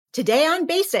Today on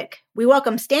Basic, we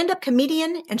welcome stand-up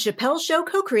comedian and Chappelle Show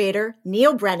co-creator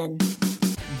Neal Brennan.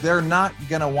 They're not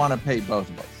going to want to pay both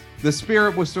of us. The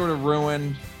spirit was sort of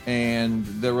ruined and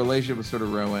the relationship was sort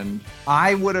of ruined.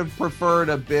 I would have preferred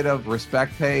a bit of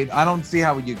respect paid. I don't see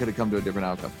how you could have come to a different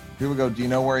outcome. People go, do you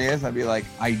know where he is? I'd be like,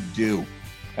 I do.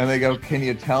 And they go, can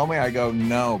you tell me? I go,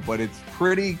 no, but it's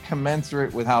pretty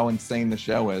commensurate with how insane the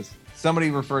show is.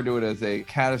 Somebody referred to it as a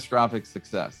catastrophic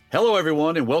success. Hello,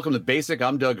 everyone, and welcome to Basic.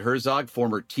 I'm Doug Herzog,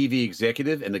 former TV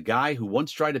executive and the guy who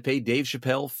once tried to pay Dave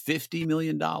Chappelle $50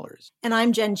 million. And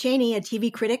I'm Jen Chaney, a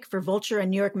TV critic for Vulture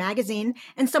and New York Magazine,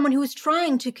 and someone who is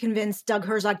trying to convince Doug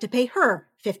Herzog to pay her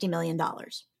 $50 million.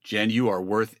 Jen, you are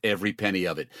worth every penny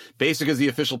of it. Basic is the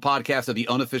official podcast of the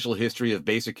unofficial history of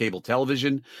basic cable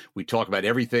television. We talk about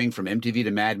everything from MTV to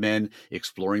Mad Men,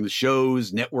 exploring the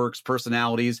shows, networks,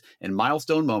 personalities, and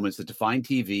milestone moments that define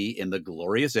TV in the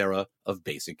glorious era of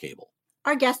basic cable.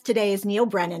 Our guest today is Neal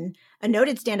Brennan, a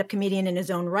noted stand-up comedian in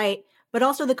his own right, but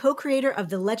also the co-creator of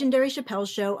the legendary Chappelle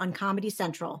Show on Comedy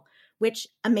Central, which,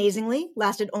 amazingly,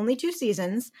 lasted only 2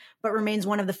 seasons, but remains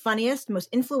one of the funniest, most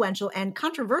influential, and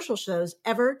controversial shows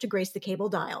ever to grace the cable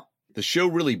dial. The show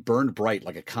really burned bright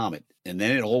like a comet, and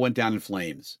then it all went down in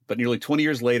flames. But nearly 20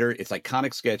 years later, its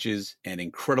iconic sketches and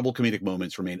incredible comedic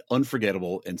moments remain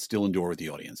unforgettable and still endure with the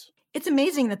audience. It's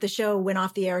amazing that the show went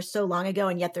off the air so long ago,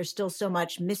 and yet there's still so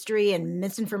much mystery and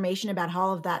misinformation about how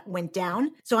all of that went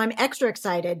down. So I'm extra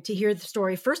excited to hear the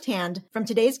story firsthand from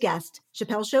today's guest,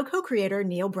 Chappelle Show co-creator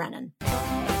Neal Brennan.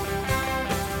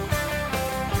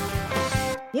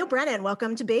 Neal Brennan,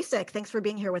 welcome to Basic. Thanks for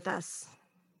being here with us.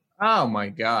 Oh my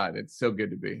God, it's so good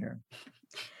to be here.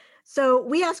 So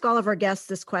we ask all of our guests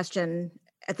this question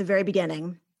at the very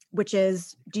beginning, which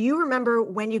is, do you remember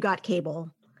when you got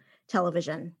cable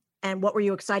television? And what were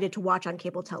you excited to watch on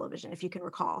cable television, if you can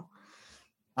recall?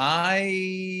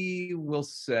 I will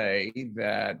say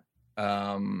that we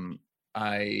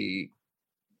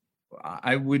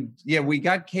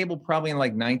got cable probably in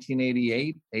like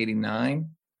 1988, 89.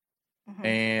 Mm-hmm.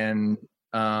 And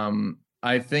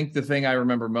I think the thing I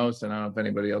remember most, and I don't know if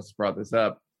anybody else brought this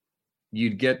up,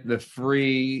 you'd get the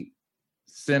free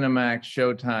Cinemax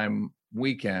Showtime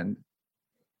weekend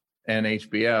and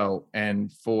HBO,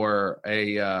 and for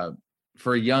a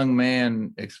young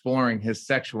man exploring his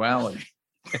sexuality,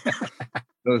 it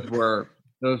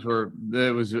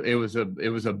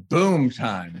was a boom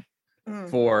time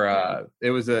for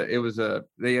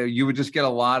you would just get a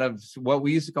lot of what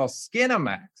we used to call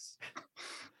Skinamax,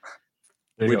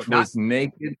 which was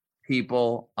naked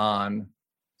people on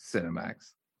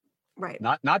Cinemax. Right.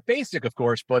 Not basic, of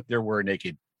course, but there were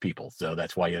naked people, so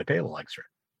that's why you had to pay a little extra.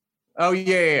 Oh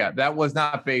yeah. That was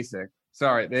not basic.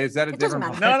 Sorry, is that a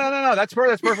different? No. That's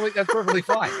perfectly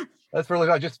fine. That's perfectly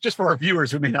fine. Just for our viewers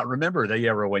who may not remember the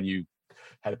era when you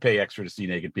had to pay extra to see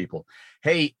naked people.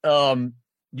 Hey,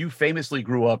 you famously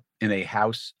grew up in a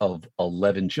house of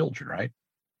 11 children, right?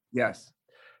 Yes.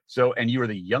 So, and you were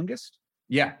the youngest?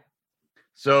 Yeah.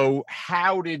 So,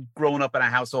 how did growing up in a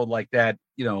household like that,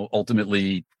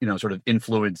 ultimately, sort of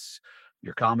influence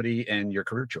your comedy and your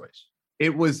career choice?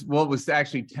 It was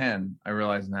actually 10. I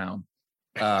realize now.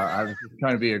 I was just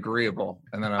trying to be agreeable,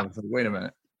 and then I was like, "Wait a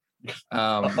minute."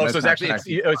 So it's actually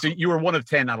so you were one of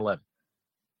 10, not 11.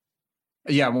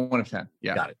 Yeah, I'm one of 10.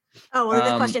 Yeah, got it. Oh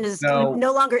well, the question is no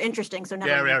longer interesting. So now,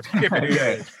 I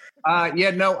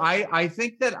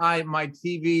think that my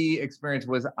TV experience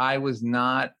was I was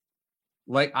not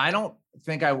like I don't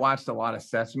think I watched a lot of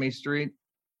Sesame Street.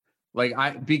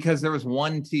 Because there was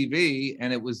one TV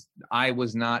and I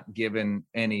was not given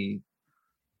any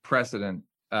precedent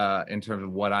in terms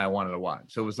of what I wanted to watch.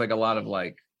 So it was like a lot of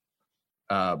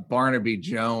Barnaby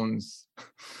Jones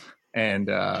and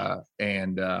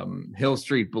Hill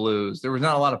Street Blues. There was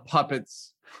not a lot of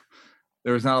puppets.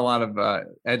 There was not a lot of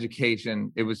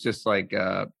education. It was just like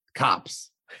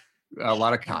cops, a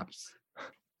lot of cops.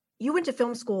 You went to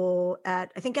film school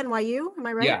at, I think, NYU. Am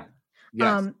I right? Yeah.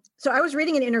 Yes. So I was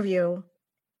reading an interview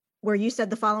where you said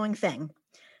the following thing.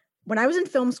 When I was in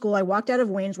film school, I walked out of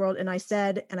Wayne's World and I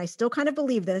said, and I still kind of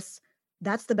believe this,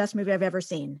 that's the best movie I've ever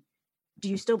seen. Do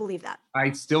you still believe that?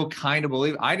 I still kind of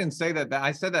believe. I didn't say that.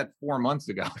 I said that 4 months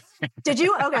ago. Did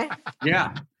you? Okay.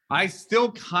 Yeah. I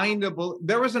still kind of believe.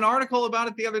 There was an article about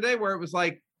it the other day where it was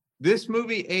like, this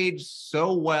movie aged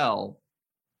so well.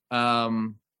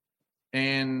 And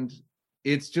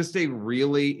it's just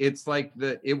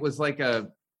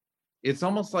it's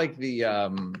almost like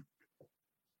the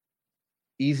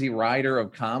Easy Rider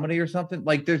of comedy or something.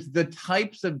 Like there's the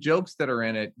types of jokes that are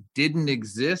in it didn't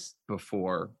exist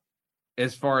before,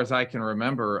 as far as I can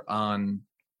remember,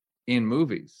 in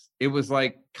movies. It was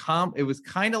like it was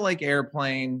kind of like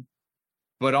Airplane,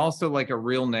 but also like a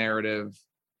real narrative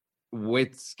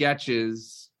with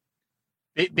sketches.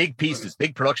 Big pieces,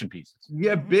 big production pieces.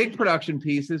 Yeah, big production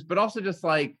pieces, but also just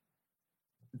like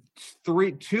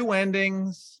two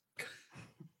endings,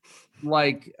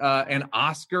 like an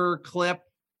Oscar clip,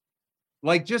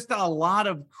 like just a lot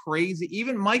of crazy.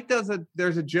 Even Mike there's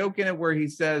a joke in it where he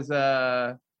says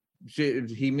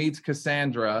he meets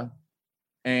Cassandra,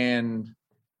 and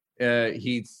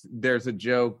there's a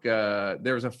joke,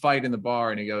 there was a fight in the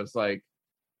bar, and he goes like,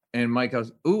 and Mike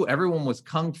goes, "Ooh, everyone was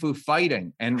kung fu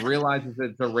fighting," and realizes that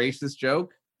it's a racist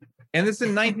joke. And this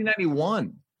in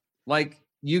 1991. Like,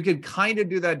 you could kind of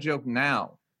do that joke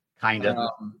now. Kind of.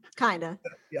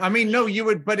 I mean, no, you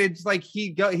would, but it's like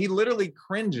he literally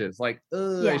cringes. Like,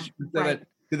 I should have said it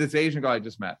to this Asian guy I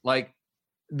just met. Like,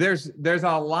 there's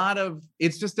a lot of.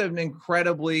 It's just an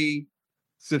incredibly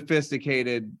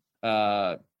sophisticated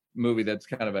movie that's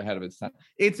kind of ahead of its time.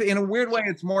 It's, in a weird way,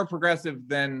 it's more progressive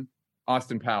than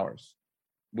Austin Powers,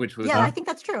 which was I think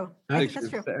that's true. I think that's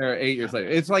true. Or 8 years later.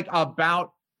 It's like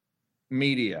about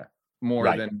media more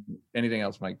than anything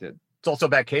else Mike did. It's also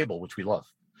about cable, which we love.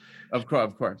 Of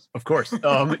course.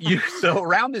 So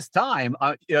around this time,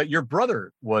 your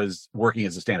brother was working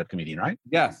as a stand-up comedian, right?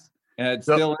 Yes, and it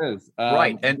still is.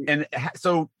 Right, and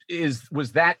so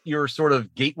was that your sort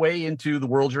of gateway into the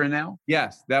world you're in now?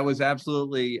 Yes, that was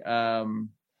absolutely. I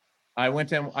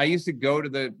used to go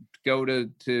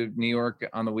to New York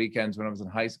on the weekends when I was in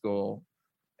high school,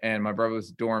 and my brother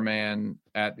was doorman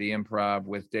at the Improv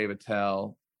with Dave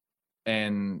Attell,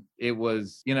 and it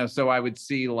was, so I would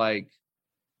see like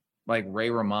Ray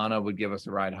Romano would give us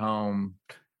a ride home,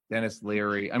 Dennis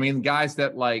Leary. I mean, guys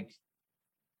that like,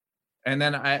 and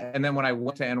then when I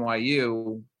went to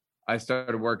NYU, I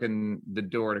started working the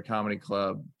door at a comedy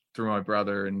club through my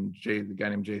brother and the guy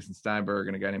named Jason Steinberg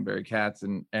and a guy named Barry Katz,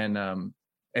 and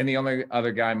the only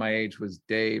other guy my age was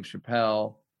Dave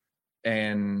Chappelle,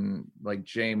 and like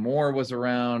Jay Moore was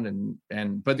around,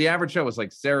 but the average show was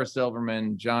like Sarah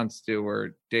Silverman, Jon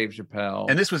Stewart, Dave Chappelle.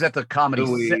 And this was at the Comedy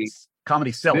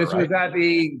Cellar. This was at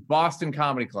the Boston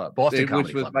Comedy Club,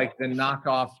 which was like the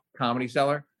knockoff Comedy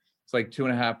Cellar. It's like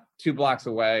 2 blocks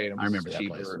away, and it was I remember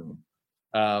cheaper.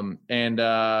 That place. And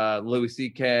Louis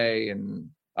C.K. and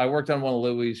I worked on one of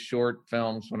Louis' short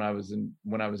films when I was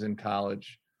in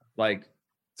college. Like,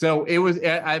 so it was.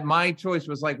 My choice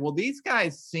was like, well, these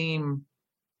guys seem.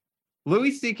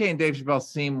 Louis C.K. and Dave Chappelle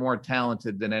seem more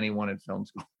talented than anyone in film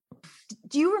school.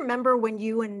 Do you remember when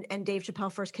you and Dave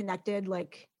Chappelle first connected?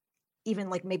 Like,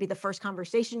 even like maybe the first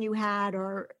conversation you had,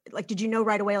 or like, did you know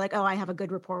right away, like, oh, I have a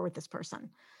good rapport with this person?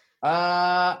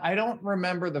 I don't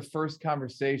remember the first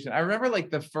conversation. I remember like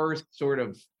the first sort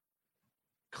of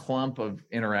clump of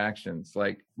interactions.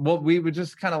 Like, well, we would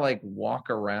just kind of like walk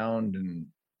around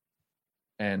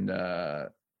and I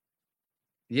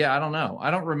don't know.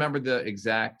 I don't remember the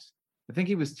exact. I think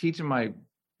he was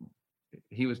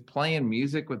playing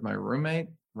music with my roommate,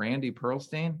 Randy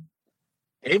Perlstein.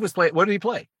 Dave was playing. What did he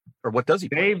play? Or what does he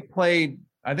play? Dave played,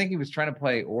 I think he was trying to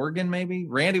play organ, maybe.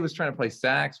 Randy was trying to play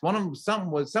sax.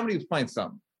 Somebody was playing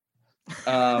something.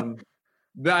 I mean,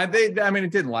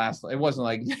 it didn't last. It wasn't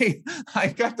like, hey, I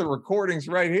got the recordings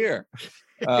right here.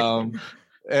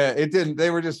 It didn't. They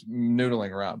were just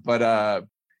noodling around. But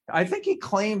I think he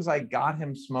claims I got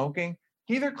him smoking.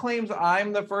 He either claims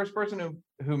I'm the first person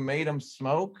who made him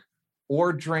smoke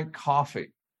or drink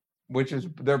coffee,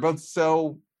 they're both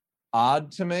so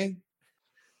odd to me.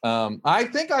 I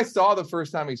think I saw the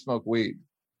first time he smoked weed.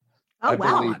 Oh,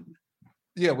 wow.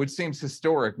 Yeah, which seems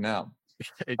historic now.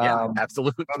 Yeah,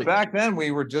 absolutely. But back then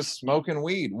we were just smoking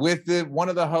weed with one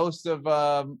of the hosts of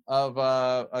a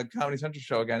Comedy Central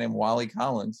show, a guy named Wally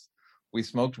Collins. We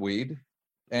smoked weed,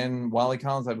 and Wally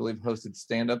Collins, I believe, hosted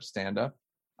Stand Up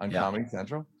on Comedy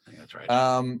Central. I think that's right.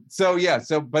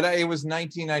 But it was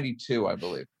 1992, I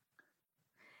believe.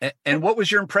 And what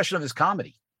was your impression of his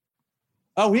comedy?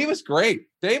 Oh, he was great.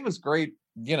 Dave was great,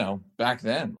 back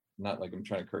then. Not like I'm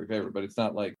trying to curry favor, but it's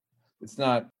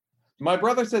not. My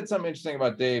brother said something interesting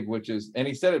about Dave, and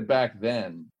he said it back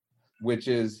then, which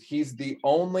is he's the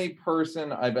only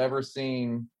person I've ever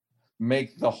seen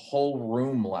make the whole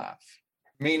room laugh.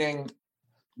 Meaning,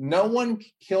 no one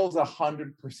kills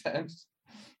 100%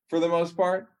 for the most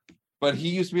part, but he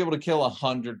used to be able to kill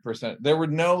 100%. There were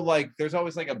there's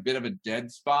always like a bit of a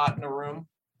dead spot in a room,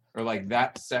 or like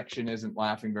that section isn't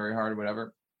laughing very hard or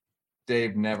whatever.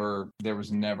 Dave there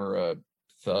was never a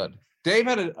thud. Dave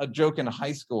had a joke in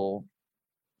high school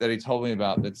that he told me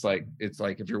about. It's like,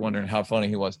 if you're wondering how funny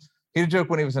he was, he had a joke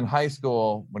when he was in high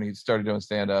school, when he started doing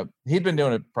stand-up. He'd been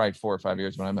doing it probably 4 or 5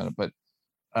 years when I met him, but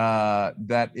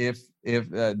that if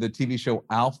the TV show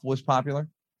Alf was popular,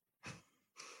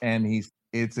 and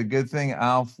it's a good thing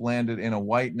Alf landed in a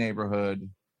white neighborhood,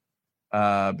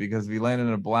 because if he landed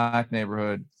in a black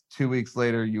neighborhood, 2 weeks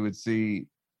later you would see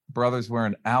brothers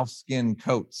wearing Alf skin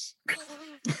coats.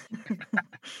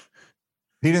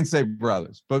 He didn't say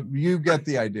brothers, but you get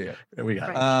the idea. There we go.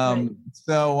 Right.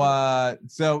 So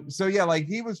yeah, like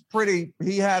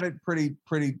he had it pretty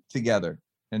together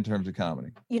in terms of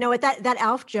comedy. You know what? That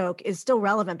Alf joke is still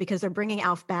relevant because they're bringing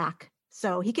Alf back,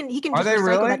 so he can just Are they recycle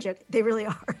really? that joke. They really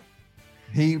are.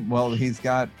 He's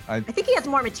got. I think he has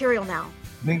more material now.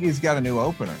 I think he's got a new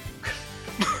opener,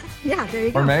 Yeah, there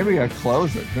you go. or maybe a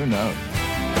closer. Who knows?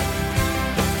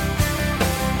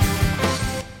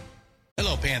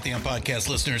 Hello, Pantheon podcast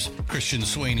listeners. Christian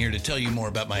Swain here to tell you more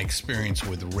about my experience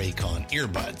with Raycon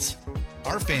earbuds.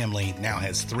 Our family now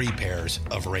has 3 pairs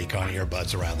of Raycon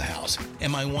earbuds around the house,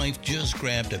 and my wife just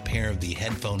grabbed a pair of the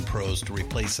Headphone Pros to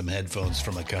replace some headphones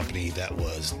from a company that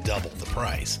was double the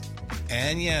price.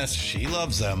 And yes, she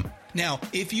loves them. Now,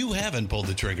 if you haven't pulled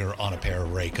the trigger on a pair of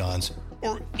Raycons,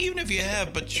 or even if you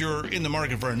have, but you're in the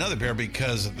market for another pair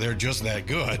because they're just that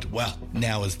good, well,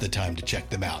 now is the time to check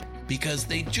them out, because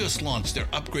they just launched their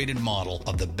upgraded model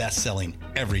of the best-selling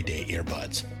everyday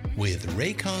earbuds. With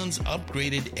Raycon's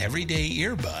upgraded everyday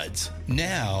earbuds,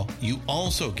 now you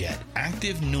also get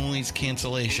active noise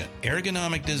cancellation,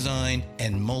 ergonomic design,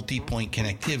 and multi-point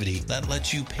connectivity that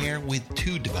lets you pair with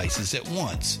 2 devices at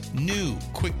once. New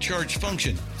quick charge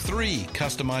function, 3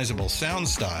 customizable sound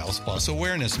styles, plus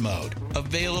awareness mode.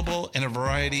 Available in a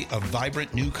variety of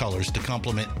vibrant new colors to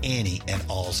complement any and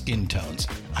all skin tones.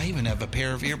 I even have a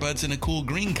pair of earbuds in a cool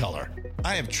green color.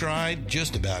 I have tried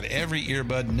just about every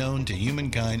earbud known to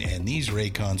humankind, and these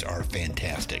Raycons are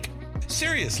fantastic.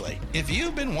 Seriously, if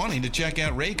you've been wanting to check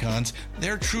out Raycons,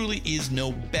 there truly is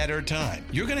no better time.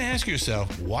 You're going to ask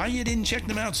yourself why you didn't check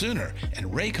them out sooner, and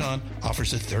Raycon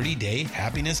offers a 30-day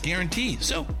happiness guarantee.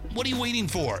 So what are you waiting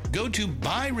for? Go to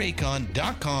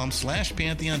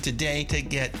buyraycon.com/Pantheon today to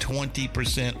get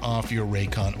 20% off your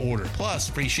Raycon order, plus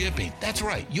free shipping. That's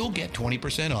right, you'll get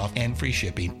 20% off and free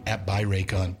shipping at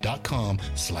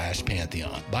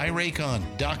buyraycon.com/Pantheon.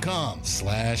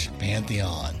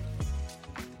 buyraycon.com/Pantheon.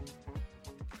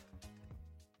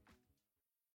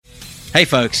 Hey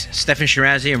folks, Stefan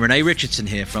Shirazi and Renee Richardson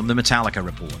here from the Metallica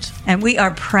Report. And we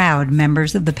are proud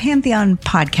members of the Pantheon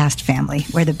podcast family,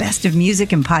 where the best of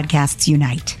music and podcasts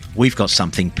unite. We've got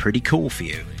something pretty cool for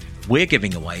you. We're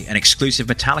giving away an exclusive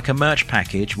Metallica merch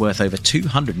package worth over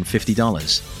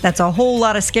 $250. That's a whole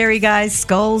lot of Scary Guys,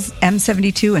 skulls,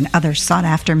 M72, and other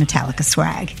sought-after Metallica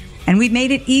swag. And we've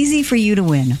made it easy for you to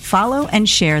win. Follow and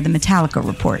share the Metallica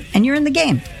Report, and you're in the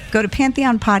game. Go to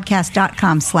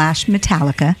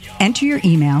pantheonpodcast.com/Metallica, enter your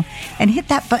email, and hit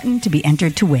that button to be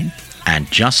entered to win. And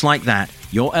just like that,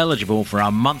 you're eligible for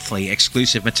our monthly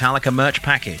exclusive Metallica merch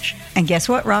package. And guess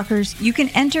what, rockers? You can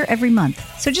enter every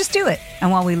month, so just do it. And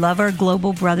while we love our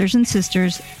global brothers and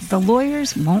sisters, the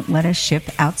lawyers won't let us ship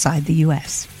outside the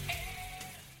U.S.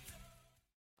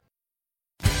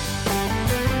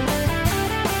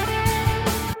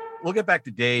 We'll get back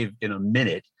to Dave in a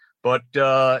minute, but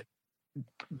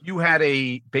you had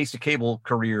a basic cable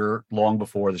career long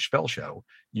before the Chappelle Show.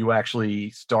 You actually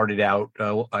started out,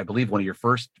 I believe one of your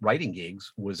first writing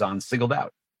gigs was on Singled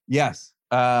Out. Yes.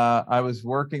 I was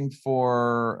working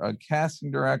for a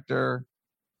casting director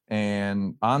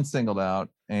and on Singled Out,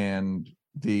 and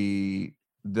they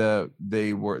were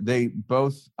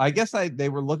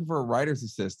looking for a writer's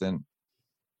assistant,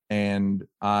 and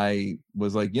I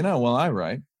was like, well, I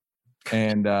write.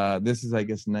 And this is, I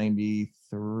guess,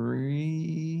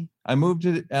 93. I moved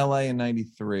to LA in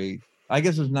 93. I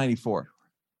guess it was 94.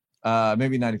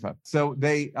 Maybe 95. So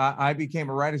I became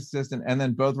a writer's assistant, and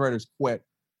then both writers quit.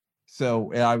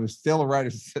 So I was still a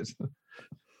writer's assistant.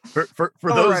 For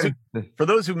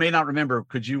those who may not remember,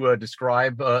 could you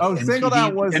describe Singled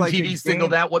Out was MTV like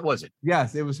Singled Out? What was it?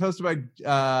 Yes, it was hosted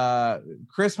by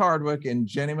Chris Hardwick and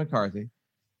Jenny McCarthy,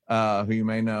 who you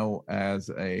may know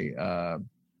as a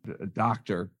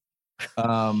doctor,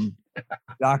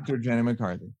 Dr. Jenny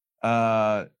McCarthy.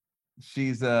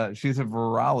 She's a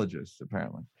virologist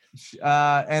apparently.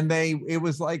 And it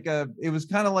was like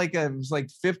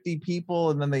 50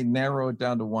 people, and then they narrow it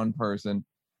down to one person.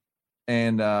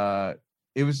 And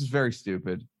it was just very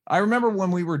stupid. I remember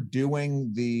when we were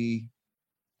doing the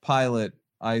pilot,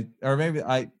 I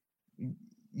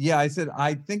said,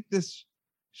 I think this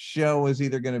show is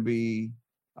going to be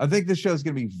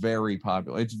very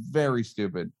popular. It's very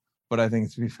stupid, but I think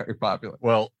it's going to be very popular.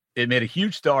 Well, it made a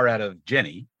huge star out of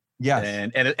Jenny.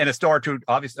 Yes. And a star to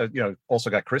obviously, also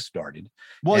got Chris started.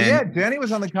 Well, And, yeah, Danny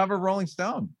was on the cover of Rolling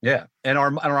Stone. Yeah. And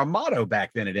our motto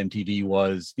back then at MTV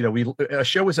was, a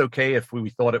show was okay if we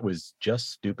thought it was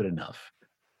just stupid enough.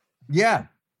 Yeah.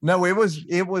 No, it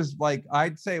was like,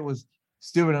 I'd say it was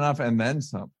stupid enough and then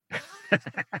some.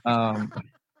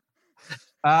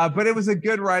 But it was a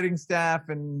good writing staff,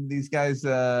 and these guys,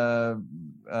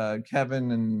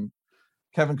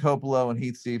 Kevin Coppola and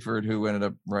Heath Seaford, who ended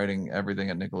up writing everything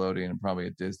at Nickelodeon and probably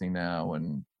at Disney now,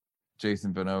 and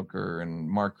Jason Van Oker and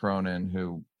Mark Cronin,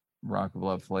 who Rock of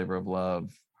Love, Flavor of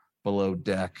Love, Below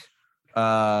Deck,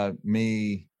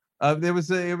 me. They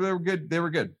were good. They were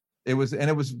good. It was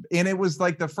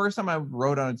like the first time I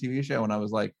wrote on a TV show, and I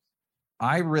was like,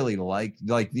 I really like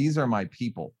these are my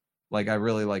people. Like, I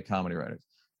really like comedy writers.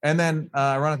 And then,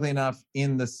 ironically enough,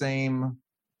 in the same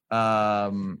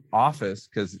office,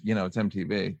 because it's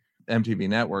MTV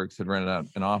Networks had rented out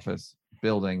an office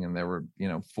building, and there were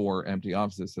 4 empty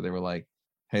offices, so they were like,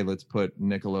 hey, let's put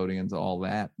Nickelodeon's All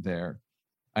That there.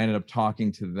 I ended up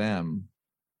talking to them,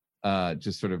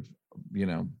 just sort of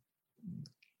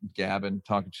gabbing,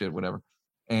 talking shit, whatever,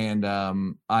 and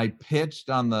I pitched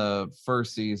on the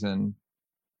first season.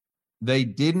 They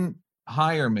didn't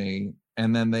hire me,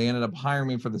 and then they ended up hiring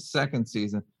me for the second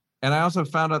season. And I also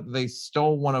found out that they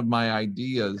stole one of my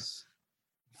ideas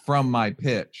from my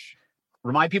pitch.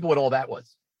 Remind people what All That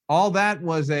was. All That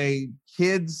was it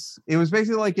was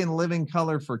basically like In Living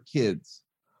Color for kids.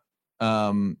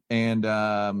 There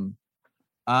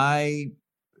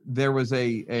was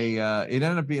it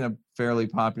ended up being a fairly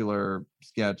popular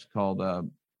sketch called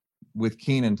with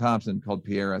Kenan Thompson called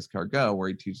Pierre Escargot, where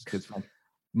he teaches kids French.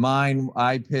 Mine,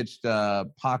 I pitched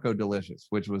Paco Delicious,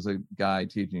 which was a guy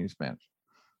teaching you Spanish.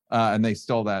 And they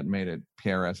stole that and made it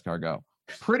Pierre Escargot.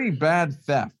 Pretty bad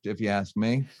theft, if you ask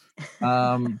me.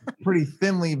 Pretty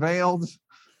thinly veiled.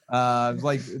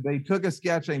 Like, they took a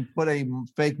sketch and put a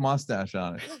fake mustache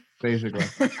on it, basically.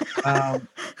 So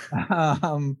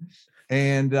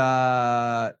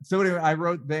anyway, I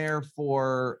wrote there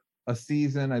for a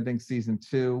season, I think season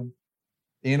 2,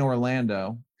 in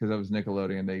Orlando, because I was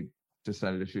Nickelodeon. They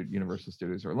decided to shoot Universal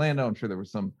Studios Orlando. I'm sure there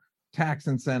was some tax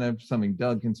incentive, something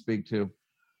Doug can speak to.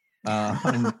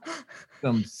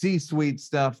 Some C-suite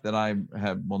stuff that I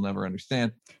will never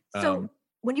understand. So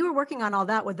when you were working on All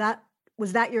That,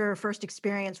 was that your first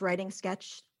experience writing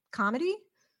sketch comedy?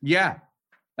 Yeah.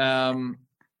 I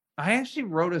actually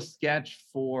wrote a sketch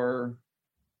for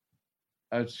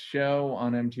a show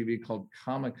on MTV called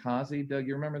Kamikaze. Doug,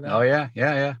 you remember that? Oh, yeah.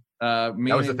 Me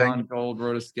that was and the Ron thing. Gold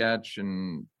wrote a sketch,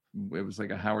 and it was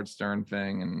like a Howard Stern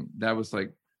thing, and that was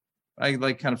like, I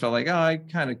kind of felt like, oh, I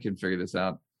kind of can figure this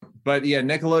out. But yeah,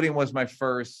 Nickelodeon was my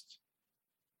first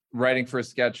writing for a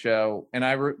sketch show, and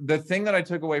the thing that I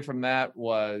took away from that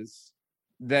was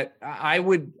that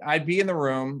I'd be in the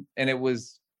room, and it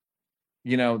was,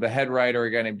 the head writer,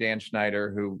 a guy named Dan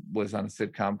Schneider, who was on a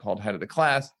sitcom called Head of the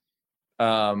Class,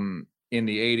 in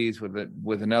the 80s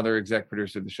with another exec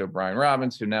producer of the show, Brian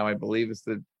Robbins, who now I believe is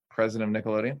the president of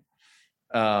Nickelodeon.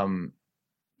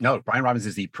 No, Brian Robbins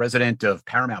is the president of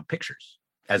Paramount Pictures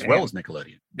as well as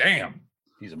Nickelodeon. Damn.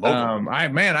 He's a mogul.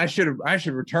 I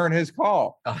should return his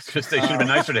call. I was going to say, should have been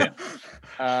nicer to him.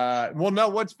 Well, no,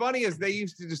 what's funny is they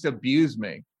used to just abuse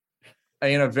me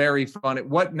in a very funny,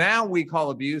 what now we call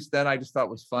abuse, then I just thought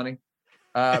was funny.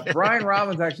 Brian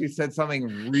Robbins actually said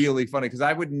something really funny, because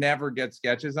I would never get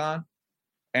sketches on.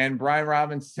 And Brian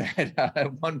Robbins said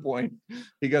at one point,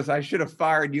 he goes, I should have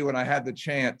fired you when I had the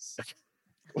chance.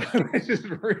 Which is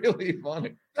really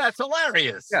funny. That's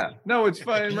hilarious. Yeah. No, it's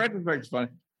funny. In retrospect, it's funny.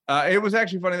 It was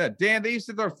actually funny that Dan, they used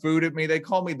to throw food at me. They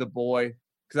called me the boy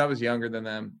because I was younger than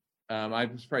them. I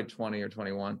was probably 20 or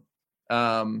 21.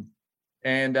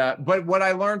 But what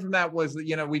I learned from that was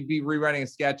that, we'd be rewriting a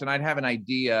sketch, and I'd have an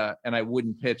idea and I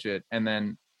wouldn't pitch it. And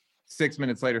then 6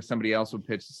 minutes later, somebody else would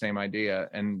pitch the same idea,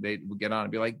 and they would get on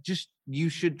and be like, you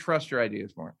should trust your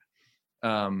ideas more.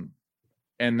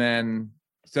 And then,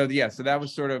 so that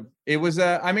was sort of, it was,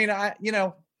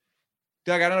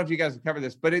 Doug, I don't know if you guys have covered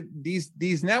this, but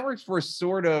these networks were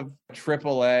sort of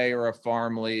AAA or a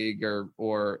farm league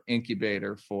or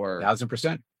incubator for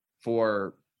 1,000%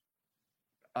 for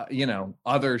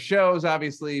other shows,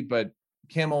 obviously, but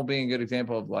Kimmel being a good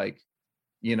example of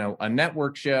a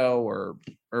network show or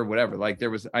whatever. Like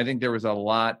I think there was a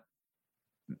lot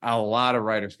of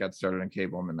writers got started on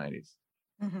cable in the 90s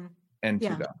and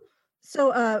 2000.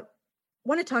 So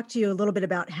want to talk to you a little bit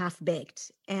about Half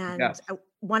Baked, and yes. I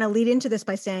want to lead into this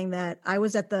by saying that I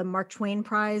was at the Mark Twain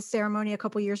Prize ceremony a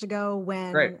couple years ago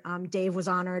when Dave was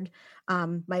honored.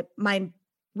 My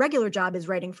regular job is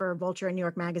writing for Vulture and New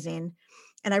York Magazine.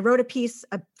 And I wrote a piece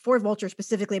for Vulture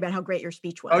specifically about how great your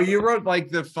speech was. Oh, you wrote like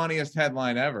the funniest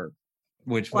headline ever,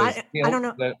 which was I don't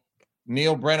know. That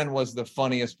Neal Brennan was the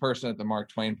funniest person at the Mark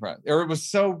Twain Prize. Or it was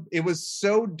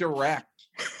so direct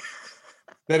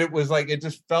that it was like, it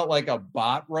just felt like a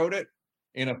bot wrote it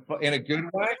in a good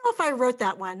way. I don't know if I wrote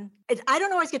that one. I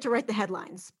don't always get to write the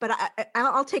headlines, but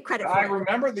I'll take credit for it. I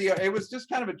remember it was just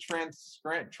kind of a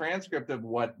transcript of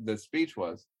what the speech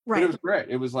was. Right. But it was great.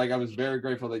 It was like, I was very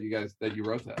grateful that you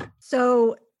wrote that.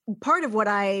 So part of what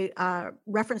I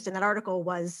referenced in that article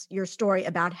was your story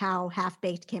about how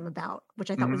Half-Baked came about,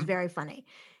 which I thought was very funny.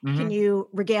 Can you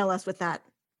regale us with that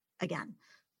again?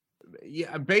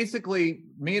 Yeah, basically,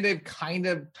 me and Dave kind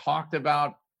of talked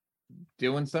about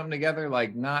doing something together.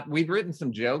 Like, we'd written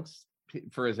some jokes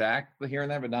for his act here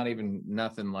and there, but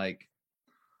nothing like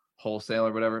wholesale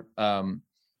or whatever.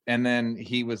 And then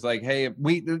he was like, "Hey,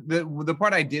 the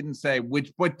part I didn't say,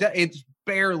 but it's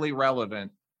barely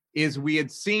relevant, is we had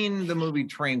seen the movie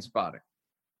Trainspotting."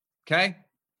 Okay.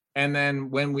 And then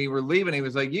when we were leaving, he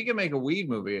was like, "You can make a weed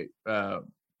movie of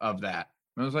that."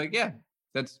 And I was like, "Yeah,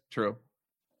 that's true."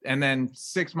 And then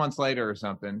 6 months later or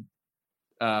something,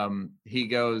 he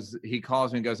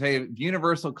calls me and goes, "Hey, if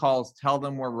Universal calls, tell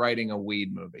them we're writing a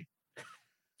weed movie."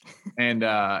 and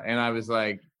I was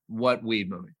like, "What weed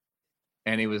movie?"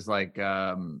 And he was like,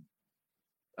 "I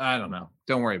don't know.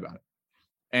 Don't worry about it."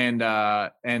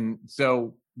 And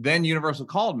so then Universal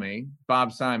called me.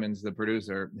 Bob Simons, the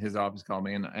producer, his office called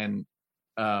me, and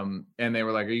they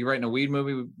were like, "Are you writing a weed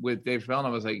movie with Dave Chappelle?" And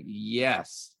I was like,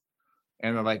 "Yes."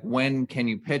 And they're like, "When can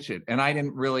you pitch it?" And I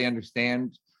didn't really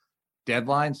understand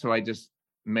deadlines, so I just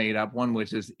made up one,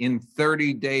 which is in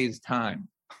 30 days time.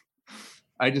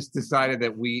 I just decided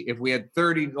that if we had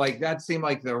 30, like that seemed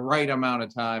like the right amount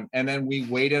of time. And then we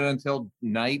waited until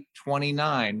night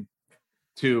 29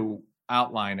 to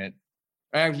outline it.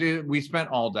 Actually, we spent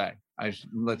all day.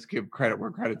 Let's give credit where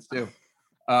credit's due.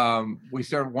 We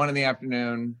started 1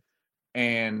 p.m.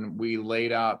 and we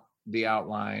laid out the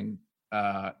outline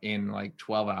in like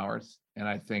 12 hours. And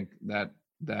I think that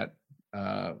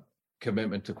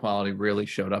commitment to quality really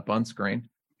showed up on screen.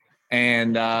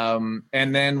 And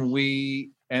then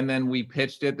we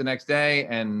pitched it the next day,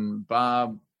 and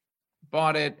Bob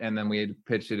bought it, and then we had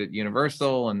pitched it at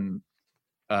Universal and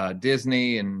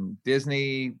Disney, and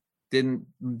Disney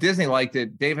liked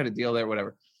it. Dave had a deal there,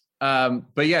 whatever.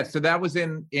 But yeah, so that was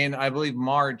in I believe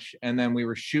March, and then we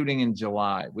were shooting in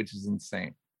July, which is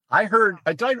insane. I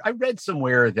read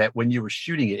somewhere that when you were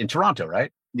shooting it in Toronto,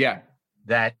 right? Yeah.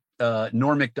 That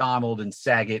Norm Macdonald and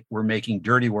Saget were making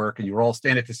Dirty Work, and you were all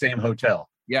staying at the same hotel.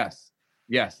 Yes,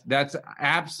 that's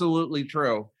absolutely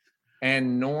true.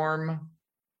 And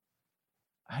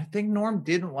I think Norm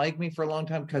didn't like me for a long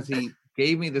time because he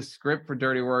gave me the script for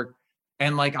Dirty Work,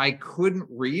 and like I couldn't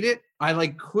read it. I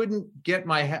like couldn't get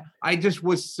my head. I just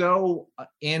was so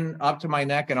up to my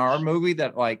neck in our movie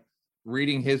that like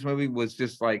reading his movie was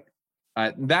just like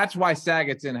that's why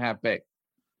Saget's in Half-Baked.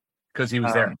 Because he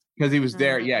was there. Because he was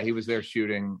there. Yeah, he was there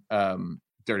shooting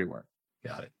Dirty Work.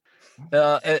 Got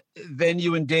it. Then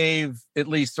you and Dave, at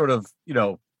least sort of,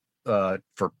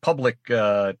 for public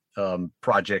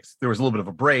projects, there was a little bit of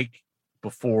a break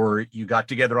before you got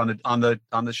together on the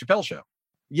Chappelle show.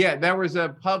 Yeah, there was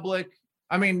a public.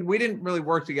 I mean, we didn't really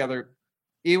work together.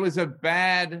 It was a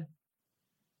bad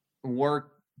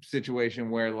work situation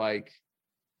where, like,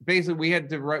 basically we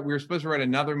were supposed to write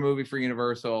another movie for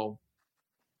Universal.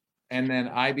 And then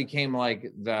I became like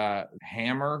the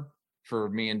hammer for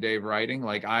me and Dave writing.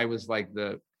 Like I was like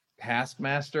the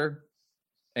taskmaster,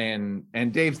 and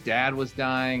Dave's dad was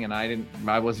dying, and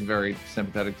I wasn't very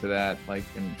sympathetic to that. Like,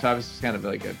 and so I was just kind of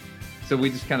like so we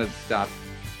just kind of stopped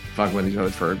fucking with each other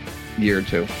for a year or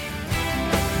two.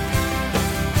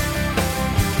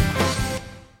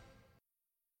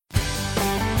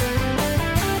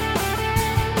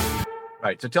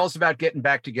 Right. So tell us about getting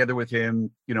back together with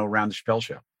him, around the Chappelle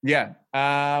show. Yeah.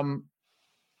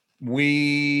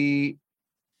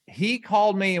 He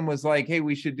called me and was like, "Hey,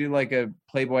 we should do like a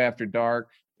Playboy After Dark."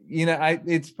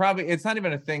 It's not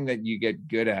even a thing that you get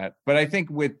good at, but I think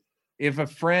if a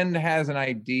friend has an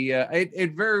idea,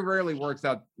 it very rarely works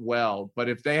out well, but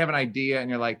if they have an idea and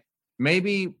you're like,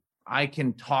 maybe I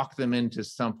can talk them into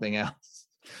something else.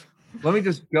 Let me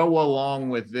just go along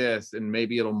with this and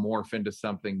maybe it'll morph into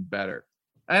something better.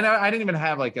 And I didn't even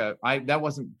have that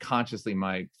wasn't consciously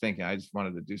my thinking. I just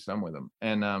wanted to do some with them.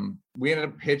 And we ended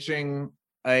up pitching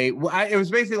it was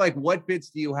basically like, what bits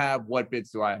do you have? What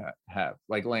bits do I have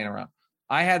like laying around?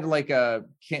 I had like a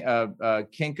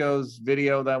Kinko's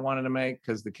video that I wanted to make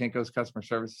because the Kinko's customer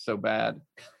service is so bad.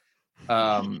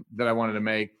 that I wanted to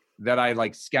make, that I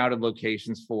like scouted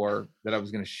locations for, that I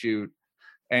was going to shoot.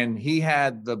 And he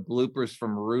had the bloopers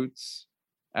from Roots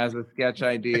as a sketch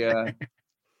idea,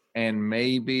 and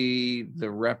maybe the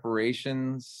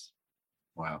reparations.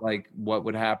 Wow. Like what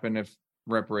would happen if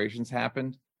reparations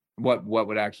happened? What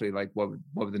would actually, like, what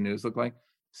would the news look like?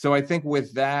 So I think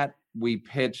with that, we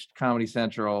pitched Comedy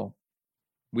Central.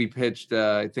 We pitched,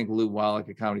 I think, Lou Wallach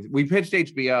at Comedy. We pitched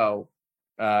HBO.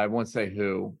 I won't say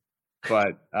who,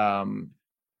 but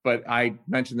I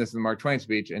mentioned this in the Mark Twain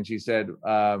speech, and she said,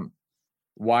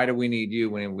 "Why do we need you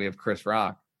when we have Chris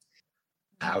Rock?"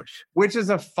 Ouch. Which is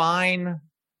a fine,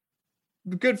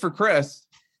 good for Chris.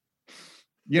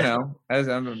 You know, as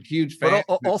I'm a huge fan.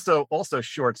 But also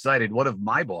short-sighted. One of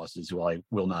my bosses, who I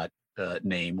will not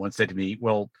name, once said to me,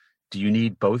 "Well, do you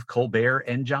need both Colbert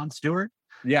and Jon Stewart?"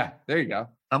 Yeah, there you go.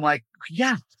 I'm like,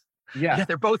 yeah,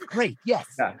 they're both great. Yes.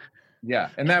 Yeah.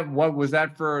 And that, what was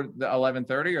that for the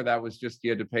 11:30, or that was just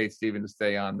you had to pay Steven to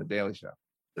stay on the Daily Show?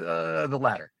 The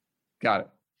latter. Got it.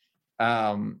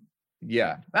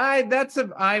 Yeah.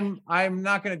 I'm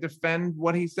not going to defend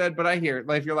what he said, but I hear it.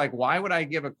 Like, if you're like, why would I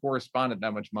give a correspondent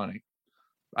that much money?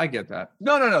 I get that.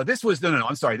 No. This was no.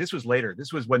 I'm sorry. This was later.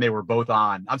 This was when they were both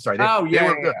on. I'm sorry.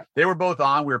 They were both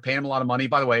on. We were paying them a lot of money.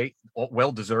 By the way,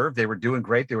 well deserved. They were doing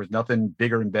great. There was nothing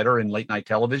bigger and better in late night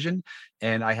television.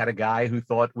 And I had a guy who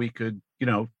thought we could,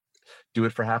 do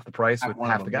it for half the price with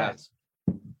half the guys.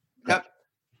 Yep.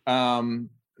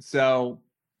 So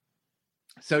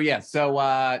they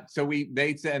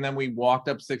said, and then we walked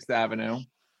up 6th Avenue.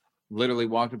 Literally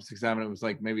walked up 6th Avenue. It was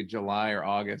like maybe July or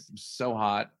August. It was so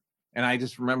hot. And I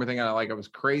just remember thinking, I was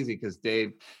crazy because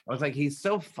Dave, I was like, he's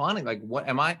so funny. Like, what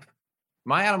am I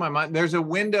out of my mind? There's a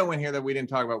window in here that we didn't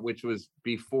talk about, which was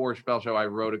before Chappelle Show. I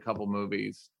wrote a couple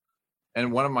movies,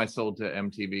 and one of them I sold to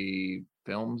MTV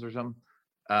Films or something,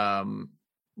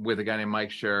 with a guy named Mike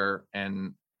Scher.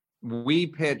 And we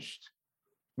pitched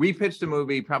a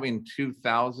movie probably in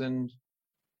 2000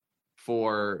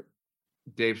 for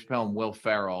Dave Chappelle and Will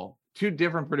Ferrell. Two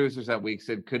different producers that week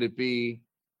said, could it be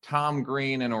Tom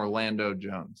Green and Orlando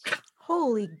Jones?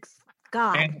 Holy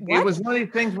God. And it was one of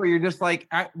these things where you're just like,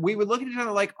 we would look at each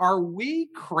other like, are we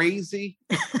crazy?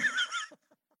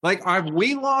 Like, have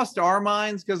we lost our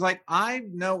minds? Because like, I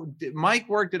know Mike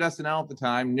worked at SNL at the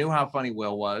time, knew how funny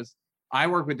Will was. I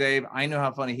worked with Dave. I knew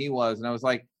how funny he was. And I was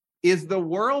like, is the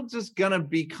world just going to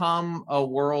become a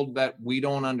world that we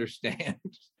don't understand?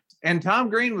 And Tom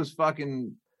Green was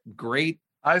fucking great.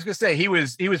 I was going to say, he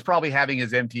was probably having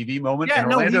his MTV moment. Yeah,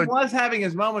 he was having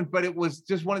his moment, but it was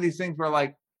just one of these things where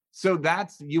like, so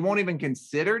you won't even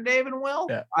consider Dave and Will?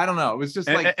 Yeah. I don't know. It was just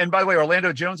and by the way,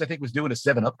 Orlando Jones, I think, was doing a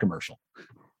 7-Up commercial.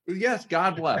 Yes,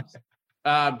 God bless.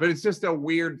 But it's just a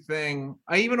weird thing.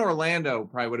 Even Orlando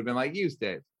probably would have been like, use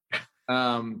Dave.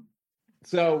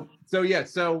 So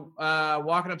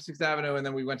walking up 6th Avenue, and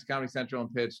then we went to Comedy Central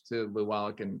and pitched to Lou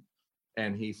Wallach,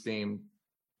 and he seemed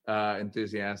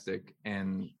enthusiastic,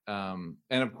 and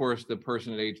of course the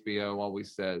person at HBO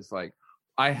always says, like,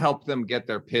 I helped them get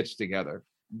their pitch together.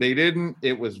 They didn't.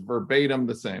 It was verbatim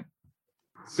the same.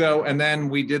 So, and then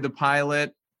we did the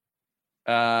pilot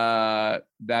that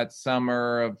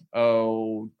summer of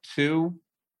 2002.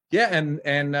 Yeah,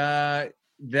 and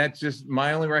that's just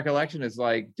my only recollection is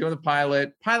like doing the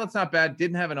pilot. Pilot's not bad.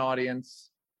 Didn't have an audience,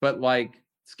 but like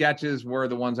sketches were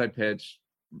the ones I pitched.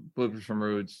 Bloopers from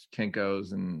Roots,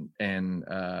 Kinko's, and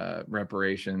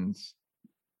reparations.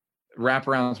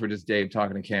 Wraparounds were just Dave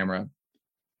talking to camera,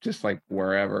 just like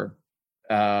wherever.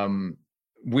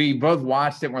 We both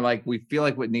watched it and we're like, we feel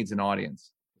like it needs an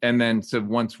audience. And then we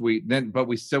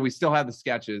still had the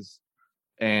sketches,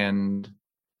 and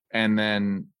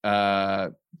then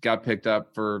got picked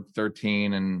up for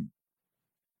 13, and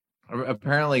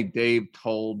apparently Dave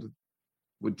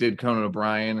did Conan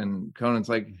O'Brien, and Conan's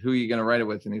like, who are you going to write it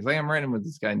with? And he's like, I'm writing with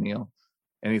this guy, Neal.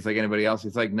 And he's like, anybody else?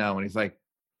 He's like, no. And he's like,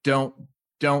 don't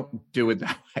do it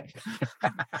that way.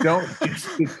 Don't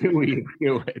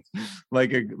do it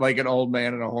like an old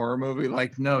man in a horror movie.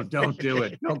 Like, no, don't do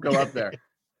it. Don't go up there.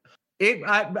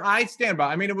 I stand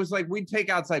by. I mean, it was like we'd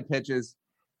take outside pitches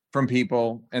from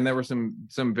people, and there were some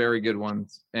very good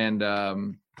ones. And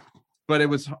but it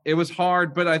was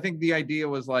hard. But I think the idea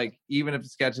was like, even if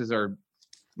sketches are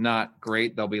not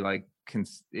great, they'll be like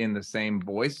in the same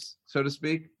voice, so to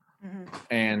speak. Mm-hmm.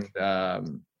 And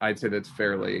I'd say that's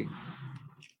fairly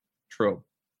true.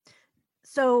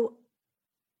 So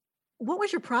what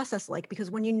was your process like?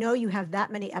 Because when you have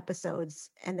that many episodes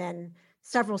and then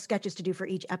several sketches to do for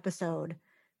each episode,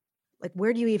 like,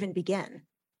 where do you even begin?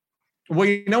 Well,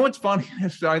 you know what's funny?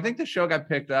 So I think the show got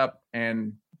picked up,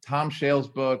 and Tom Shale's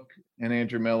book and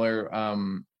Andrew Miller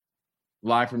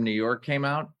Live from New York came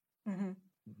out. Mm-hmm.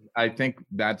 I think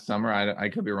that summer. I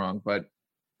could be wrong, but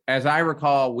as I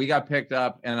recall, we got picked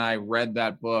up and I read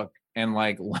that book and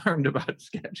like learned about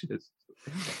sketches.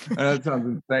 That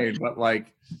sounds insane, but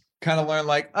like kind of learned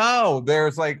like, oh,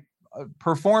 there's like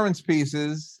performance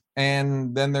pieces,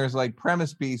 and then there's like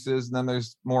premise pieces, and then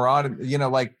there's more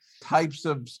like types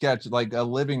of sketch, like a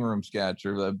living room sketch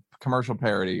or the commercial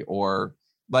parody, or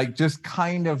like just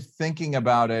kind of thinking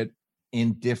about it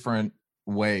in different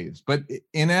ways. But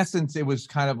in essence, it was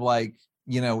kind of like,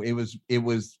 it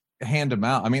was hand to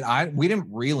mouth. I mean, we didn't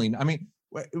really, I mean,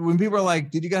 when people are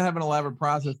like, did you guys have an elaborate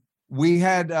process? We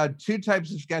had two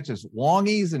types of sketches,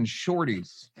 longies and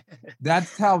shorties.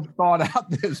 That's how thought out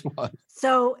this was.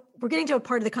 So we're getting to a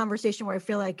part of the conversation where I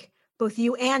feel like both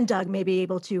you and Doug may be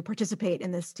able to participate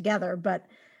in this together. But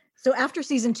so after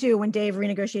season 2, when Dave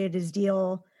renegotiated his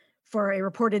deal for a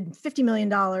reported $50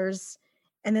 million,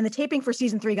 and then the taping for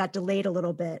season 3 got delayed a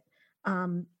little bit.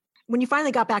 When you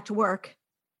finally got back to work,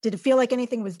 did it feel like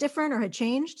anything was different or had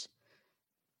changed?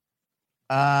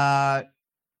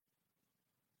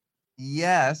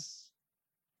 Yes,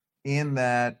 in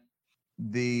that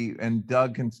and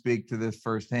Doug can speak to this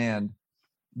firsthand.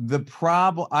 The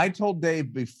problem, I told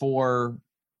Dave before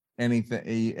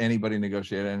anybody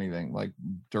negotiated anything, like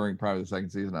during probably the second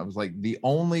season, I was like, the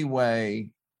only way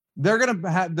they're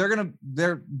not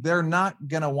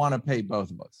gonna want to pay both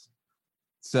of us,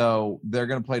 so they're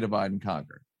gonna play divide and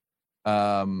conquer.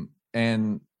 And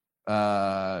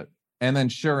then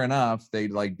sure enough,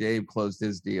 Dave closed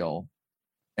his deal,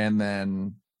 and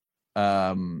then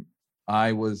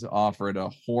I was offered a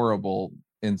horrible,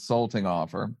 insulting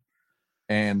offer,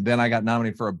 and then I got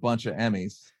nominated for a bunch of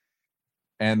Emmys,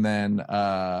 and then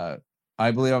I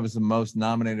believe I was the most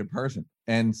nominated person.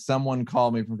 And someone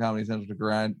called me from Comedy Central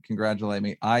to congratulate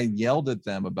me. I yelled at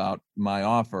them about my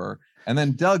offer, and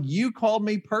then Doug, you called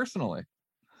me personally.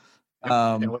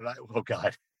 Oh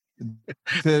God.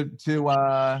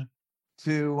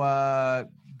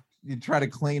 You try to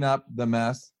clean up the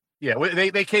mess. Yeah,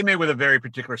 they came in with a very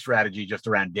particular strategy just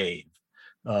around Dave,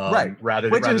 right? Rather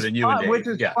than you and Dave, which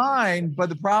is fine. But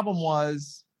the problem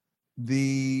was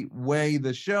the way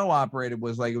the show operated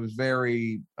was like it was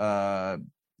very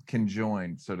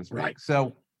conjoined, so to speak. Right.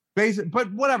 So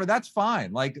but whatever, that's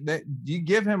fine. Like you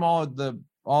give him all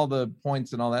the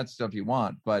points and all that stuff you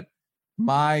want, but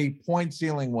my point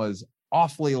ceiling was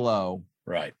awfully low.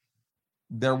 Right.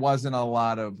 There wasn't a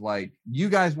lot of you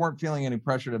guys weren't feeling any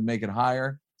pressure to make it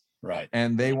higher. Right.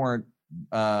 And they weren't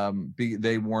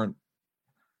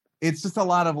it's just a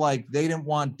lot of they didn't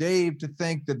want Dave to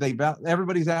think that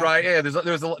everybody's out. Right. Yeah. There's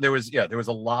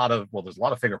a lot of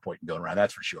finger pointing going around.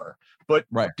 That's for sure. But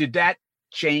did that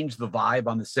change the vibe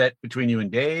on the set between you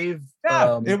and Dave?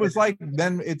 Yeah. It was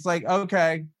then it's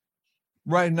okay,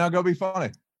 right, now go be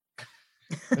funny.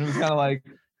 And it was kind of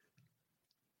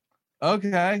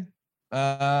okay,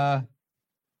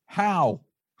 how?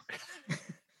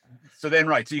 So then,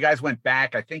 so you guys went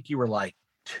back. I think you were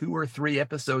 2 or 3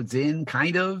 episodes in,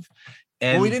 kind of.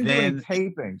 And we didn't do any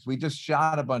tapings. We just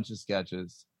shot a bunch of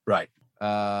sketches. Right.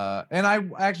 And I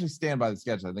actually stand by the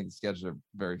sketches. I think the sketches are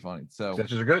very funny. So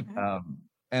sketches are good.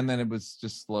 And then it was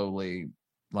just slowly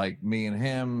me and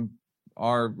him,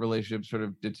 our relationship sort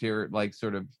of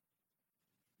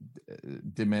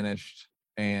diminished,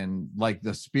 and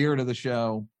the spirit of the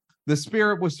show, the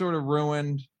spirit was sort of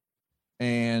ruined,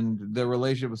 and the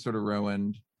relationship was sort of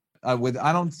ruined. I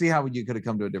don't see how you could have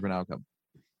come to a different outcome.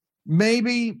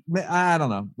 Maybe, I don't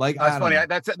know. That's funny.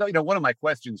 That's one of my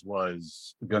questions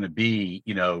was going to be,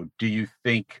 do you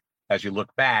think, as you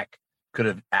look back, could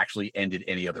have actually ended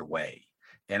any other way?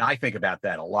 And I think about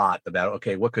that a lot. About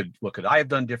what could I have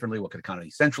done differently? What could Comedy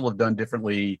Central have done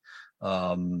differently?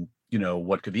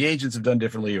 What could the agents have done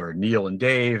differently, or Neal and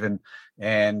Dave?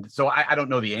 And so I don't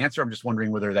know the answer. I'm just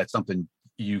wondering whether that's something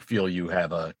you feel you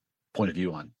have a point of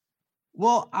view on.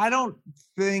 Well, I don't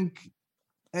think,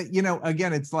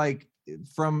 again, it's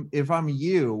if I'm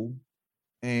you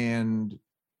and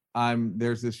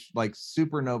there's this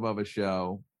supernova of a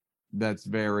show that's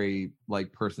very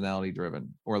personality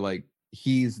driven, or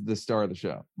he's the star of the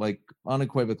show,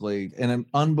 unequivocally, and an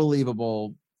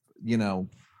unbelievable,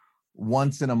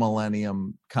 once in a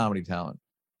millennium comedy talent.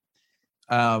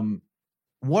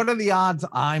 What are the odds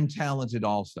I'm talented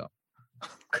also?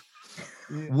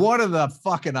 What are the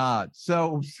fucking odds?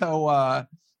 So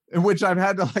which I've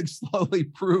had to slowly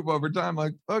prove over time,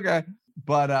 okay.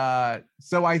 But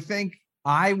so I think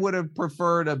I would have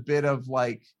preferred a bit of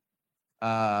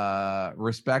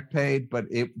respect paid,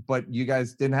 but you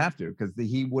guys didn't have to, because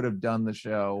he would have done the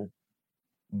show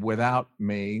without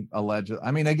me, allegedly.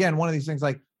 I mean, again, one of these things,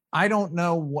 I don't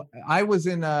know what I was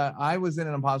in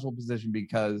an impossible position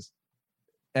because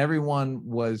everyone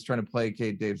was trying to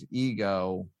placate Dave's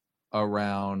ego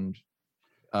around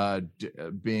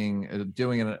doing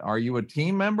it. Are you a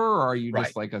team member or are you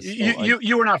just like a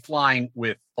you were not flying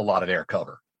with a lot of air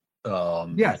cover?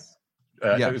 Yes.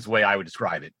 Is the way I would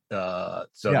describe it.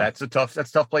 That's a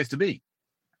tough place to be.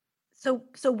 So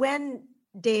when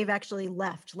Dave actually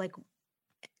left, like,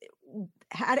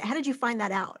 how did you find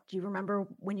that out? Do you remember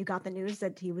when you got the news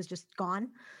that he was just gone?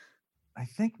 I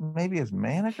think maybe his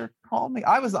manager called me.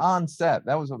 I was on set.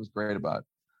 That was what was great about it.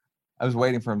 I was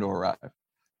waiting for him to arrive.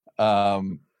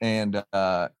 And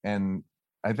I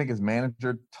think his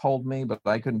manager told me, but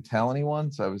I couldn't tell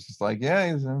anyone. So I was just like,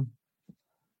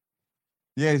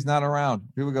 he's not around.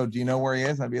 People go, do you know where he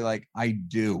is? I'd be like, I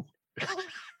do.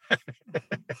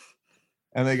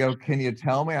 And they go, can you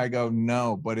tell me? I go,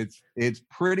 no, but it's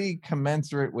pretty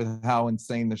commensurate with how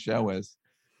insane the show is.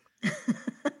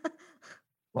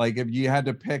 Like if you had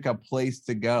to pick a place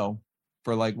to go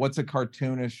for like, what's a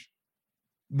cartoonish,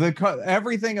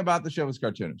 everything about the show was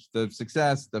cartoonish. The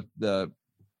success, the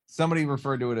somebody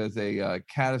referred to it as a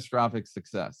catastrophic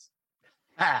success.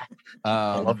 I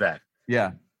love that.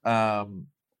 Yeah.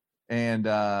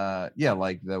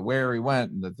 Like the where he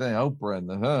went and the thing, Oprah and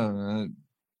the.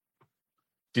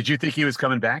 Did you think he was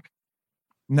coming back?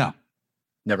 No.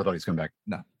 Never thought he was coming back.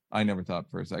 No, I never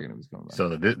thought for a second it was coming back. So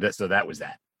that was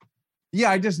that. Yeah,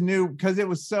 I just knew because it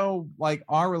was so like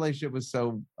our relationship was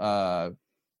so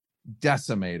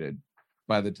decimated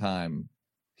by the time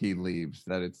he leaves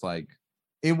that it's like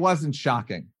it wasn't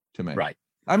shocking to me. Right.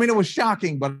 I mean, it was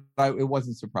shocking, but it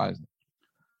wasn't surprising.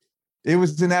 It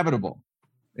was inevitable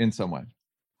in some way.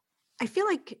 I feel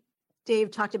like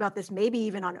Dave talked about this maybe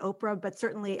even on Oprah, but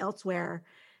certainly elsewhere,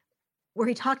 where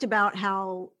he talked about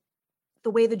how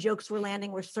the way the jokes were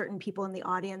landing were certain people in the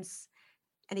audience,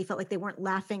 and he felt like they weren't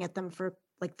laughing at them for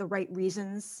like the right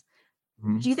reasons.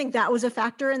 Mm-hmm. Do you think that was a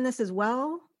factor in this as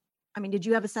well? I mean, did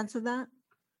you have a sense of that?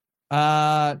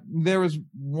 There was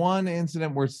one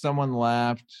incident where someone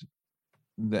laughed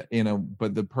that,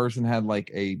 but the person had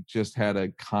just had a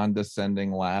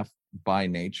condescending laugh by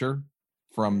nature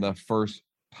from the first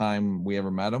time we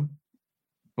ever met him.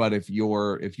 But if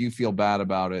you feel bad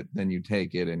about it, then you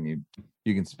take it and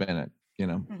you can spin it,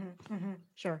 Mm-hmm, mm-hmm,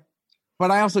 sure.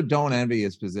 But I also don't envy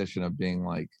his position of being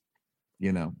like,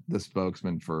 the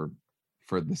spokesman for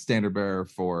the standard bearer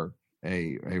for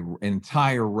an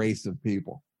entire race of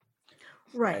people.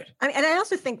 Right. I mean, and I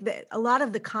also think that a lot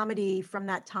of the comedy from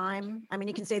that time, I mean,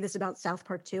 you can say this about South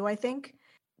Park too, I think.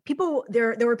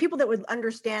 There were people that would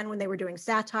understand when they were doing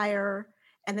satire,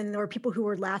 and then there were people who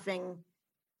were laughing,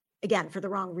 again, for the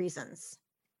wrong reasons.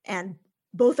 And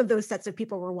both of those sets of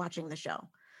people were watching the show.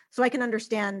 So I can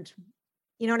understand,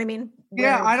 you know what I mean?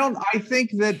 I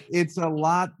think that it's a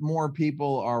lot more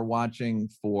people are watching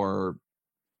for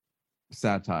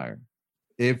satire.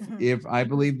 If I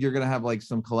believe you're going to have like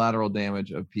some collateral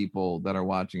damage of people that are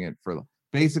watching it for,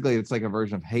 basically it's like a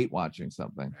version of hate watching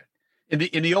something.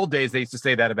 In the old days, they used to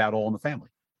say that about All in the Family.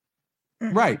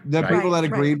 Right. The people that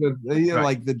agreed with,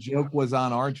 like the joke was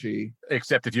on Archie.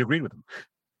 Except if you agreed with them.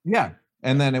 Yeah.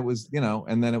 And then it was, this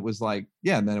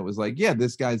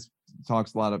guy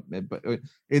talks a lot of it, but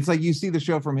it's like you see the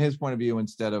show from his point of view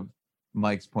instead of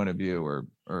Mike's point of view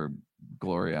or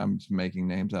Gloria. I'm just making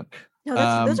names up. No,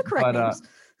 those are correct names.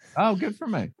 Oh, good for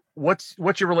me. What's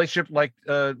your relationship like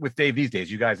with Dave these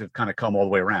days? You guys have kind of come all the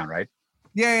way around, right?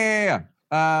 Yeah.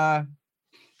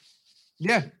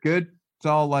 Yeah, good. It's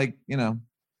all like,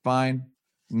 fine.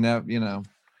 No,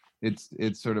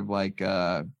 it's sort of like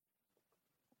kind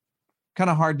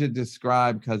of hard to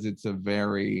describe because he's a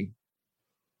very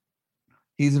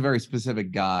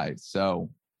specific guy.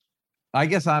 So I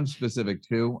guess I'm specific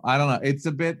too. I don't know. It's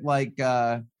a bit like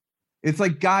it's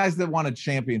like guys that want a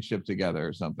championship together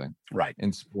or something. Right.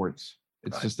 In sports.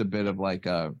 It's just a bit of like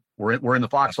we're in the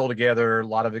foxhole together, a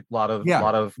lot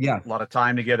of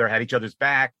time together, had each other's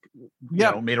back,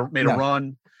 made a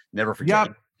run, never forget.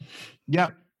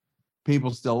 Yep.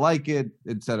 People still like it,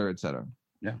 et cetera, et cetera.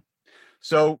 Yeah.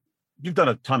 So you've done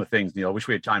a ton of things, Neal. I wish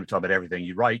we had time to talk about everything.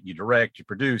 You write, you direct, you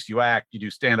produce, you act, you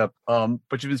do stand-up.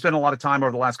 But you've been spending a lot of time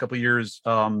over the last couple of years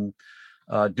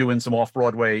doing some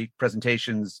off-Broadway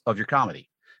presentations of your comedy.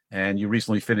 And you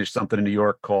recently finished something in New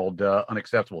York called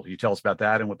Unacceptable. Can you tell us about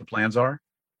that and what the plans are?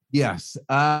 Yes.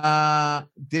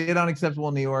 Did Unacceptable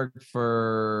in New York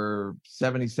for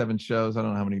 77 shows. I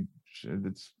don't know how many.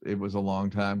 It was a long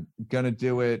time. Gonna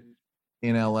do it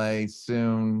in LA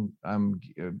soon. I'm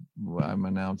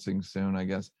announcing soon, I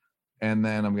guess. And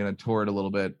then I'm gonna tour it a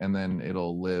little bit, and then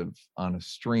it'll live on a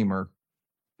streamer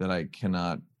that I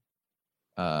cannot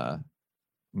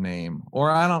name,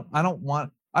 or I don't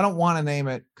want to name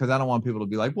it because I don't want people to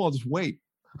be like, well, just wait.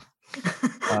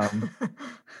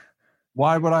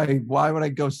 Why would I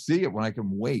go see it when I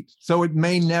can wait? So it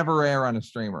may never air on a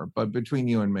streamer, but between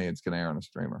you and me, it's going to air on a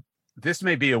streamer. This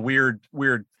may be a weird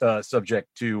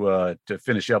subject to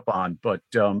finish up on, but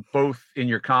both in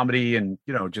your comedy and,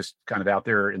 you know, just kind of out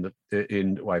there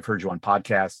well, I've heard you on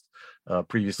podcasts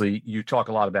previously, you talk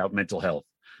a lot about mental health.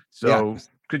 So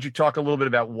could you talk a little bit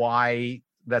about why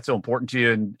that's so important to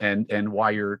you and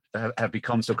why have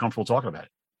become so comfortable talking about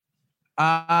it?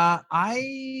 I'm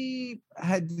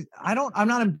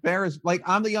not embarrassed. Like,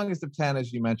 I'm the youngest of 10,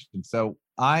 as you mentioned. So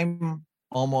I'm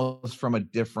almost from a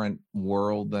different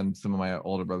world than some of my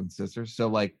older brothers and sisters. So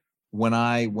like when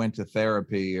I went to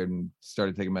therapy and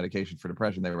started taking medication for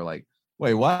depression, they were like,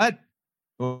 wait, what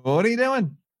are you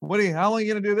doing? How long are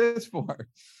you going to do this for?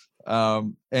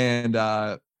 And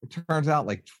it turns out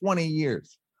like 20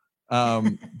 years.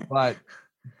 But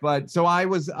so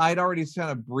I'd already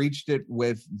kind of breached it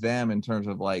with them in terms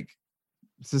of like,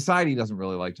 society doesn't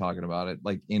really like talking about it,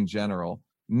 like in general.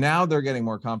 Now they're getting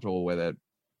more comfortable with it.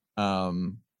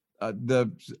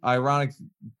 The ironic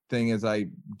thing is I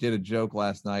did a joke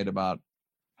last night about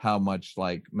how much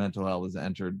like mental health has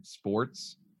entered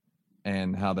sports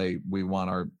and how we want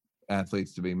our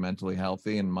athletes to be mentally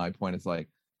healthy. And my point is like,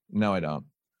 no, I don't.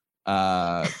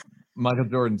 Michael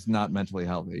Jordan's not mentally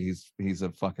healthy. He's a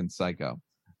fucking psycho.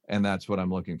 And that's what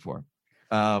I'm looking for.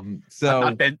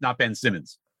 So not Ben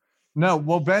Simmons. No,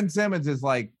 well, Ben Simmons is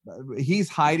like, he's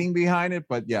hiding behind it,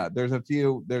 but yeah, there's a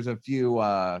few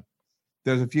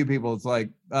people. It's like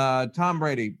Tom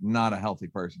Brady, not a healthy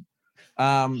person.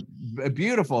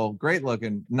 Beautiful, great